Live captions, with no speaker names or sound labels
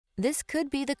This could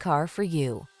be the car for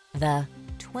you. The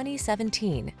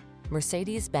 2017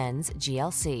 Mercedes-Benz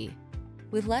GLC.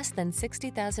 With less than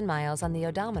 60,000 miles on the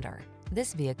odometer,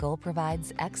 this vehicle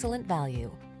provides excellent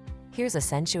value. Here's a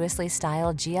sensuously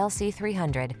styled GLC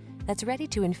 300 that's ready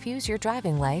to infuse your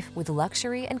driving life with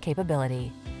luxury and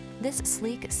capability. This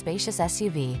sleek, spacious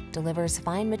SUV delivers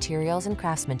fine materials and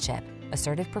craftsmanship,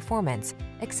 assertive performance,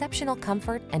 exceptional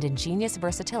comfort, and ingenious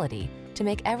versatility to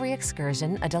make every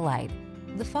excursion a delight.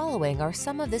 The following are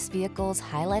some of this vehicle's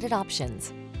highlighted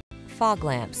options: fog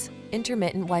lamps,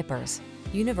 intermittent wipers,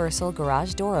 universal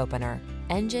garage door opener,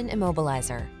 engine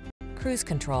immobilizer, cruise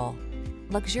control.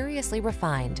 Luxuriously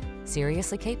refined,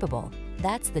 seriously capable.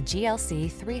 That's the GLC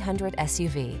 300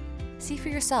 SUV. See for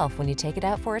yourself when you take it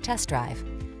out for a test drive.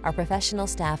 Our professional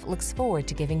staff looks forward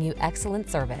to giving you excellent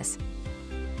service.